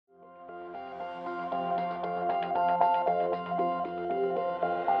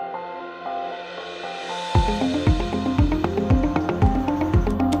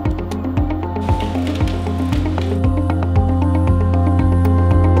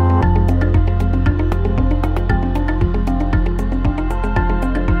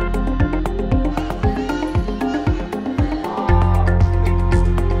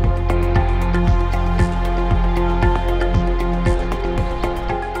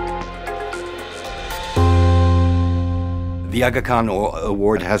The Aga Khan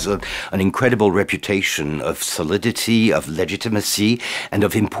Award has an incredible reputation of solidity, of legitimacy, and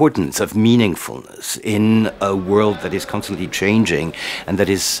of importance, of meaningfulness in a world that is constantly changing and that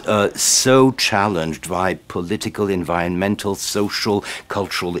is so challenged by political, environmental, social,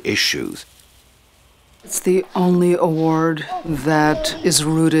 cultural issues. It's the only award that is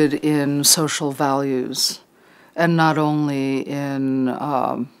rooted in social values, and not only in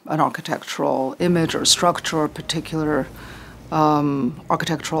an architectural image or structure or particular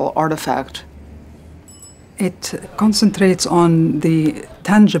architectural artifact. It concentrates on the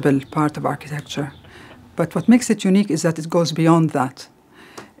tangible part of architecture, but what makes it unique is that it goes beyond that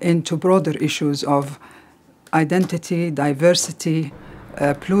into broader issues of identity, diversity,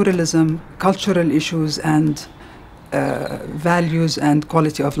 pluralism, cultural issues, and values and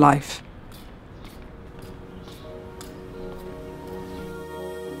quality of life.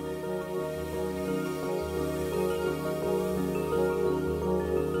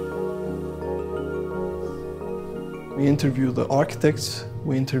 We interview the architects,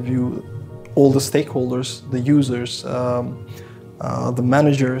 we interview all the stakeholders, the users, the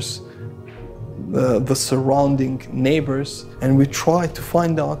managers, the surrounding neighbors, and we try to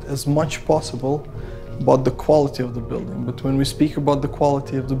find out as much possible about the quality of the building. But when we speak about the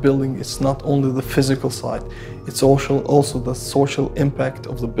quality of the building, it's not only the physical side, it's also the social impact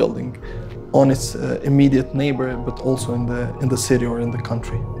of the building on its immediate neighbor, but also in the city or in the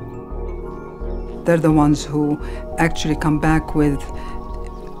country. They're the ones who actually come back with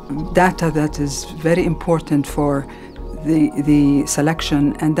data that is very important for the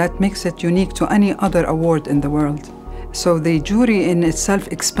selection, and that makes it unique to any other award in the world. So the jury in itself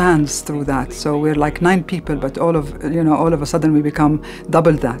expands through that. So we're like 9 people, but all of a sudden we become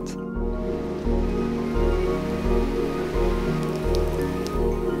double that.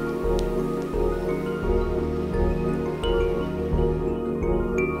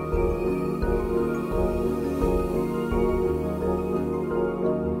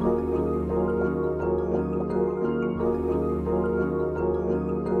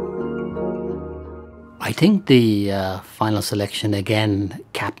 I think the final selection again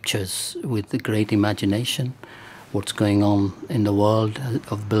captures with a great imagination what's going on in the world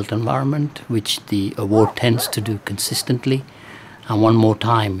of built environment, which the award tends to do consistently. And one more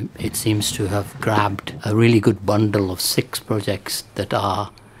time, it seems to have grabbed a really good bundle of 6 projects that are,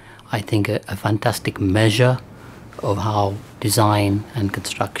 I think, a fantastic measure of how design and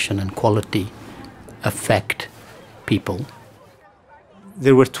construction and quality affect people.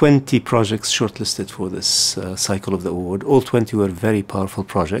 There were 20 projects shortlisted for this cycle of the award. All 20 were very powerful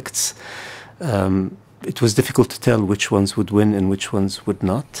projects. It was difficult to tell which ones would win and which ones would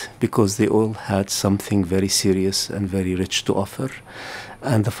not, because they all had something very serious and very rich to offer.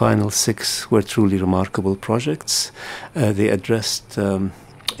 And the final 6 were truly remarkable projects. They addressed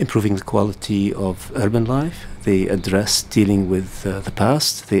improving the quality of urban life. They address dealing with the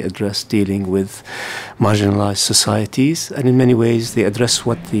past. They address dealing with marginalized societies. And in many ways, they address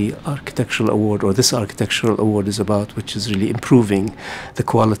what the architectural award or this architectural award is about, which is really improving the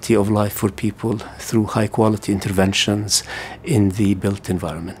quality of life for people through high-quality interventions in the built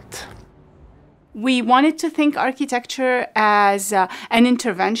environment. We wanted to think architecture as an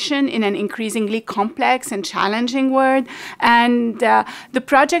intervention in an increasingly complex and challenging world. And the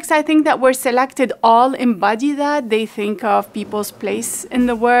projects, I think, that were selected all embody that. They think of people's place in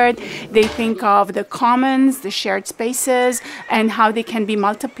the world. They think of the commons, the shared spaces, and how they can be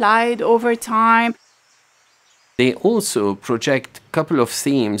multiplied over time. They also project a couple of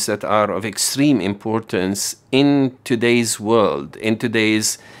themes that are of extreme importance in today's world, in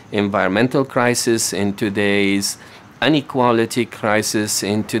today's environmental crisis, in today's inequality crisis,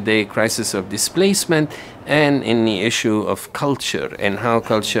 in today's crisis of displacement, and in the issue of culture and how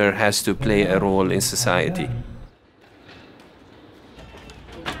culture has to play a role in society.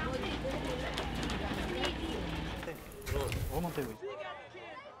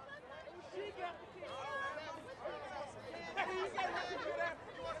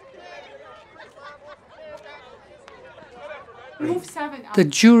 The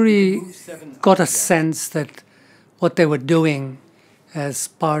jury got a sense that what they were doing as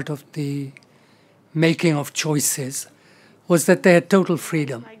part of the making of choices was that they had total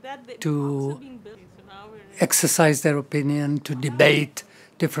freedom to exercise their opinion, to debate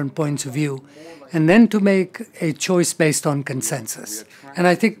different points of view, and then to make a choice based on consensus. And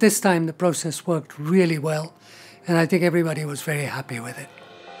I think this time the process worked really well, and I think everybody was very happy with it.